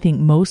 I think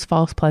most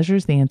false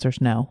pleasures, the answer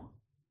is no.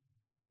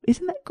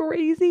 Isn't that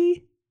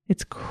crazy?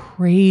 It's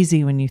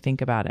crazy when you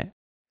think about it.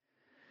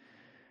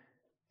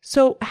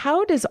 So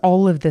how does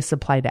all of this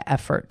apply to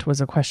effort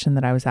was a question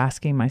that I was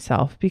asking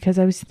myself, because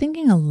I was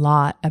thinking a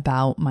lot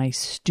about my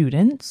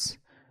students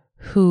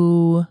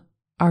who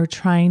are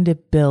trying to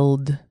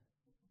build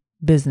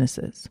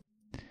businesses.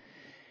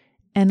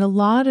 And a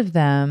lot of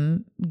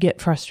them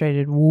get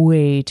frustrated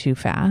way too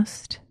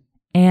fast,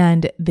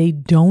 and they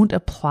don't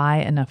apply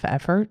enough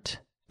effort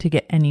to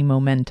get any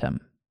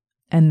momentum.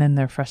 And then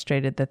they're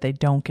frustrated that they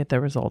don't get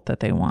the result that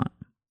they want.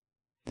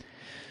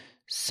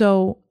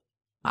 So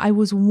I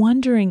was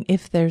wondering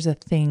if there's a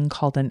thing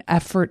called an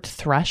effort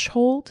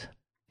threshold.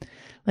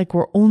 Like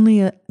we're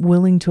only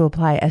willing to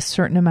apply a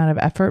certain amount of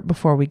effort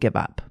before we give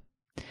up.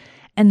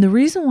 And the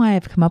reason why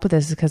I've come up with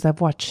this is because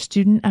I've watched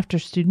student after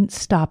student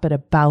stop at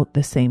about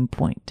the same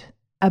point,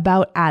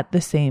 about at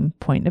the same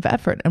point of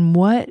effort. And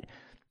what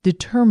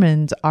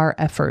determines our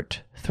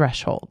effort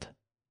threshold?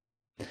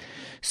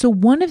 So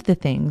one of the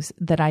things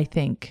that I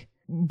think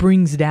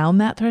brings down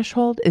that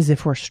threshold is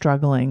if we're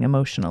struggling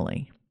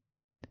emotionally,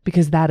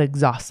 because that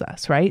exhausts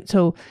us, right?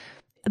 So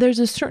there's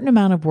a certain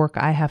amount of work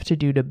I have to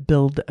do to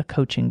build a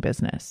coaching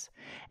business.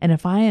 And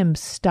if I am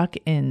stuck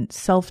in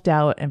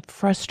self-doubt and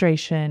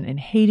frustration and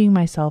hating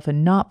myself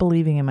and not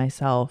believing in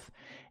myself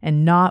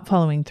and not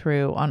following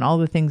through on all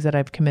the things that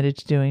I've committed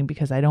to doing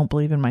because I don't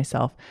believe in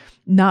myself,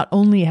 not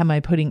only am I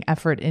putting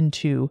effort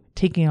into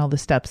taking all the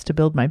steps to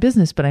build my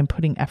business, but I'm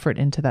putting effort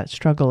into that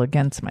struggle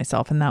against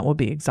myself, and that will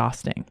be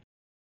exhausting.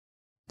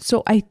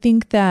 So I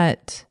think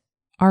that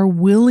our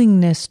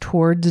willingness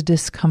towards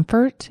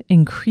discomfort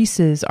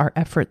increases our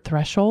effort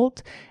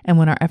threshold. And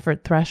when our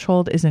effort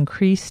threshold is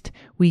increased,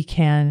 we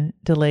can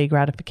delay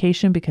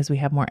gratification because we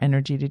have more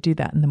energy to do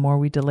that. And the more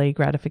we delay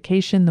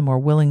gratification, the more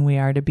willing we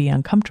are to be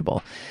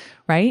uncomfortable,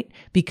 right?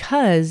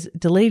 Because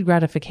delayed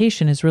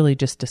gratification is really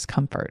just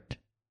discomfort.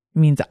 It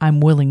means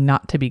I'm willing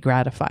not to be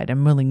gratified.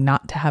 I'm willing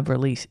not to have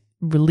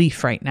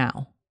relief right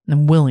now.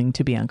 I'm willing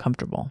to be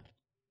uncomfortable.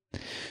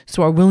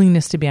 So our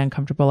willingness to be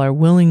uncomfortable, our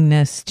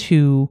willingness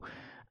to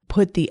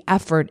put the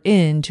effort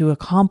into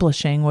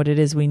accomplishing what it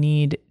is we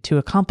need to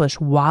accomplish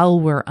while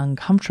we're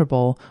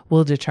uncomfortable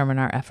will determine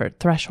our effort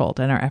threshold,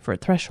 and our effort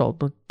threshold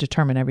will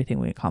determine everything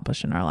we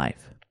accomplish in our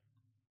life.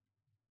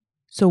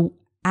 So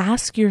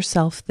ask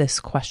yourself this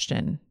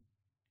question: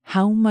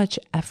 how much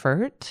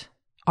effort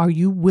are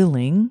you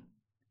willing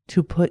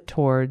to put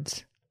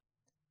towards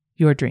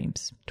your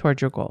dreams,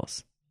 towards your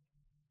goals?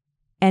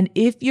 And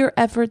if your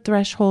effort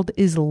threshold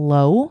is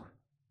low,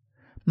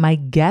 my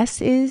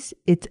guess is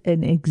it's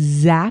an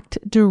exact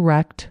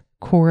direct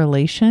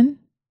correlation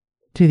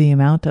to the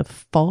amount of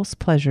false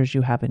pleasures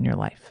you have in your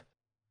life.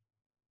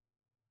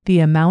 The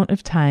amount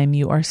of time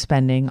you are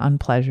spending on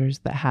pleasures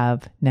that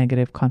have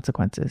negative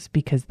consequences,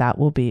 because that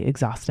will be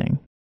exhausting.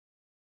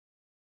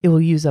 It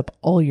will use up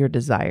all your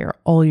desire,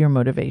 all your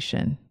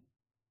motivation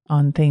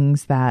on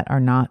things that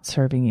are not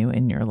serving you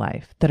in your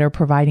life, that are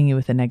providing you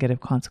with a negative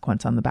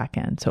consequence on the back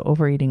end. So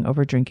overeating,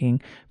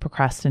 overdrinking,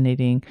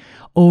 procrastinating,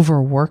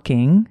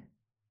 overworking,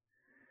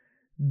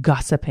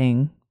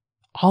 gossiping,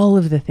 all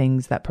of the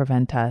things that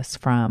prevent us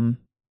from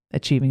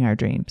achieving our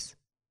dreams.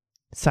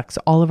 Sucks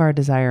all of our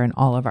desire and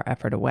all of our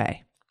effort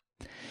away.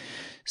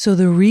 So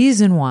the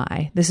reason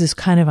why, this is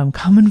kind of, I'm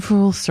coming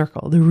full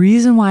circle. The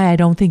reason why I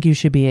don't think you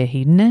should be a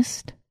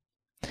hedonist,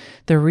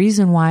 the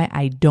reason why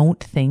I don't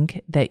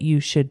think that you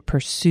should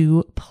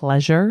pursue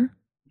pleasure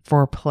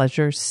for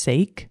pleasure's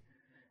sake,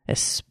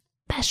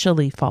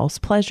 especially false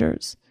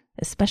pleasures,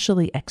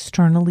 especially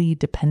externally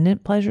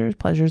dependent pleasures,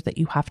 pleasures that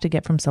you have to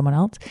get from someone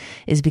else,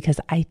 is because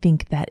I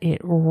think that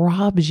it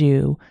robs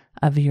you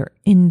of your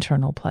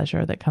internal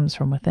pleasure that comes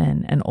from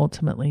within. And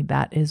ultimately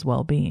that is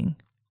well-being.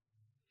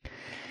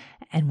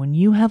 And when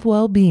you have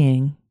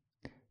well-being,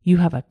 you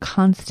have a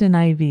constant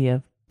IV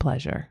of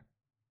pleasure.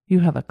 You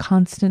have a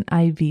constant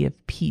IV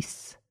of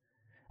peace,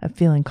 of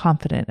feeling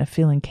confident, of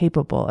feeling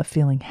capable, of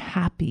feeling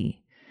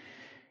happy.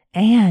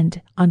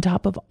 And on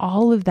top of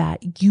all of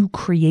that, you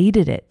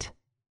created it.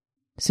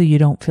 So you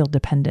don't feel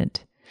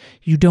dependent.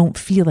 You don't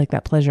feel like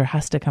that pleasure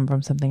has to come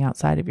from something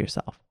outside of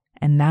yourself.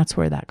 And that's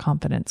where that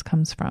confidence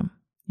comes from.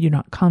 You're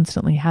not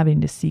constantly having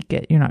to seek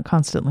it. You're not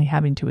constantly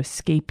having to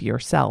escape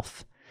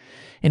yourself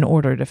in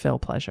order to feel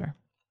pleasure.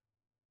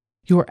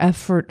 Your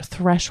effort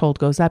threshold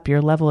goes up,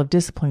 your level of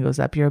discipline goes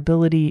up, your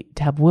ability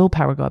to have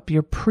willpower go up,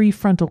 your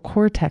prefrontal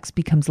cortex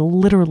becomes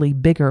literally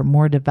bigger,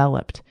 more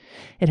developed.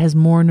 It has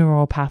more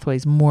neural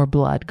pathways, more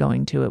blood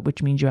going to it,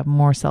 which means you have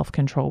more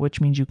self-control,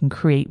 which means you can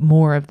create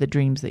more of the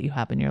dreams that you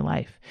have in your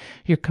life.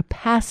 Your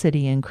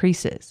capacity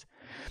increases,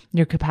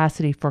 your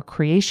capacity for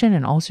creation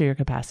and also your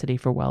capacity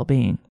for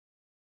well-being.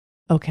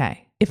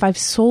 Okay, if I've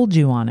sold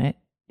you on it,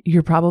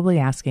 you're probably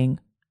asking,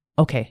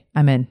 okay,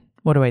 I'm in.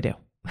 What do I do?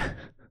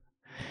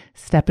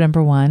 Step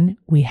number 1,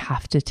 we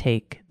have to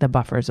take the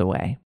buffers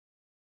away.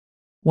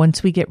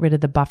 Once we get rid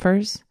of the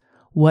buffers,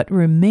 what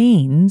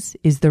remains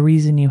is the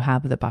reason you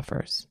have the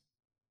buffers,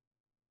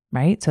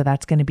 right? So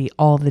that's going to be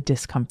all the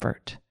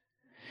discomfort.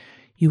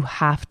 You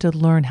have to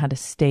learn how to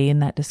stay in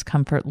that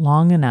discomfort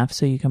long enough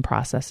so you can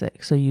process it,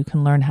 so you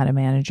can learn how to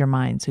manage your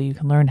mind, so you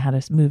can learn how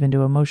to move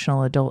into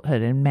emotional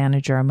adulthood and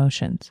manage your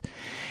emotions.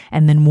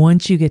 And then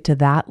once you get to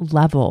that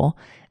level,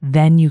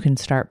 then you can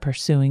start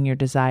pursuing your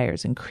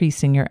desires,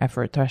 increasing your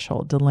effort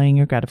threshold, delaying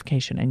your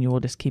gratification, and you will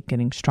just keep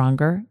getting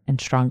stronger and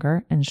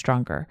stronger and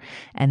stronger.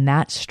 And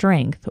that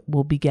strength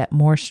will beget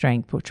more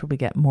strength, which will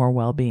beget more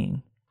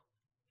well-being.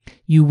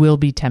 You will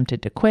be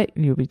tempted to quit.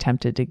 You'll be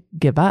tempted to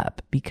give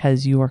up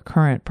because your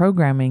current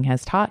programming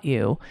has taught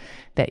you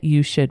that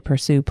you should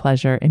pursue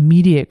pleasure,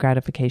 immediate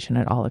gratification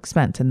at all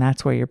expense. And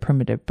that's where your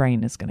primitive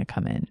brain is going to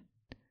come in.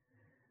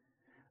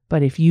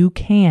 But if you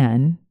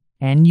can,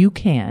 and you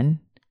can,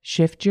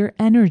 shift your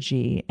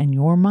energy and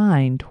your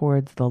mind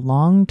towards the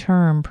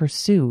long-term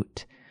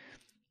pursuit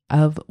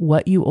of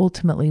what you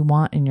ultimately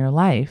want in your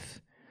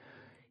life,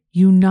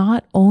 you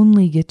not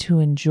only get to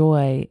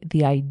enjoy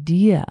the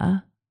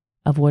idea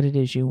of what it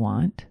is you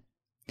want,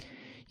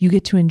 you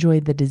get to enjoy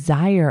the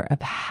desire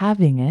of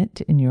having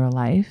it in your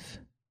life,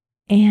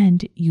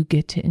 and you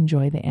get to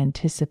enjoy the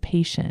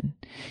anticipation.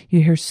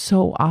 You hear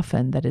so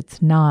often that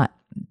it's not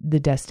the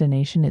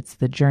destination, it's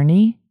the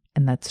journey,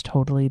 and that's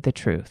totally the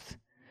truth.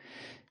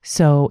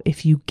 So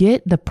if you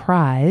get the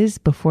prize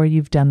before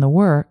you've done the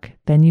work,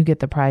 then you get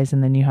the prize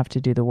and then you have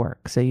to do the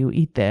work. So you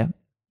eat the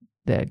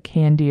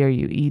candy or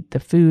you eat the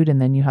food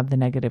and then you have the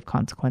negative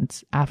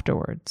consequence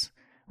afterwards,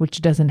 which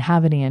doesn't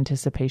have any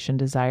anticipation,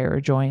 desire, or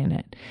joy in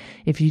it.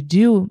 If you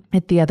do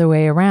it the other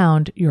way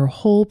around, your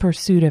whole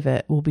pursuit of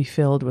it will be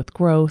filled with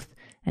growth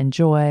and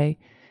joy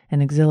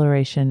and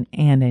exhilaration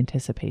and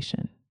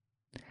anticipation.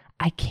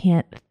 I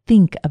can't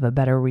think of a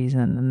better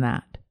reason than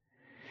that.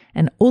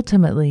 And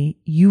ultimately,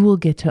 you will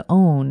get to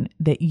own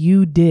that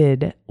you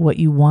did what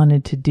you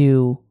wanted to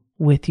do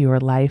with your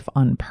life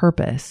on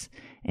purpose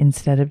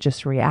instead of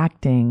just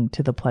reacting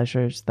to the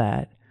pleasures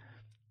that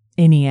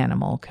any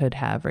animal could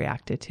have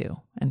reacted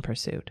to and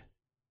pursued.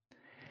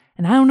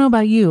 And I don't know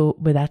about you,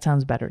 but that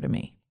sounds better to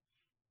me.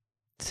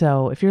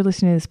 So if you're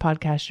listening to this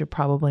podcast, you're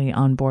probably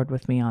on board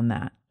with me on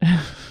that.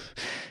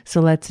 So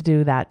let's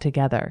do that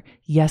together.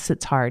 Yes,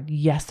 it's hard.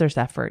 Yes, there's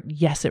effort.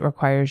 Yes, it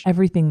requires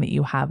everything that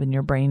you have in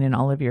your brain and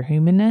all of your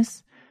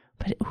humanness,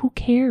 but who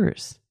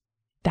cares?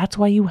 That's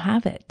why you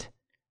have it.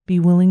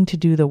 Be willing to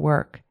do the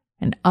work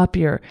and up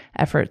your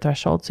effort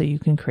threshold so you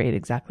can create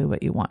exactly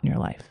what you want in your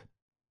life.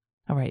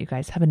 All right, you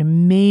guys, have an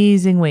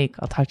amazing week.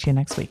 I'll talk to you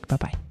next week.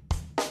 Bye-bye.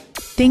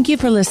 Thank you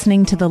for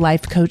listening to the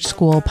Life Coach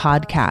School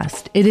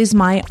podcast. It is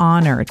my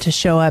honor to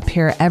show up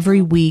here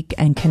every week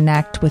and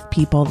connect with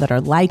people that are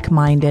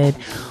like-minded,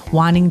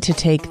 wanting to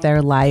take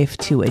their life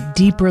to a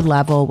deeper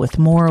level with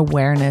more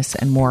awareness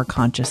and more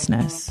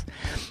consciousness.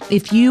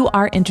 If you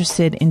are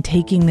interested in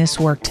taking this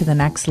work to the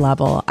next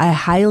level, I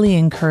highly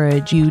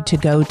encourage you to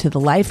go to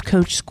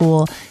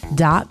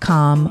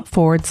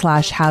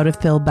thelifecoachschool.com/how to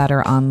feel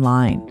better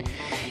online.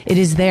 It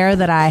is there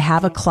that I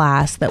have a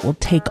class that will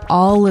take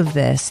all of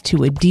this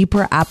to a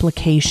deeper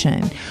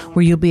application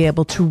where you'll be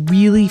able to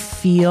really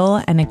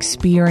feel and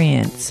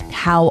experience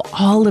how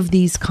all of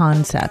these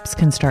concepts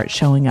can start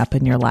showing up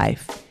in your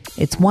life.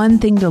 It's one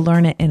thing to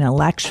learn it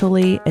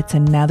intellectually. It's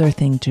another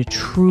thing to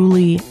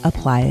truly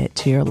apply it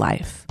to your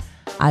life.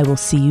 I will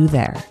see you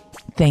there.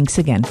 Thanks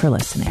again for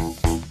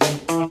listening.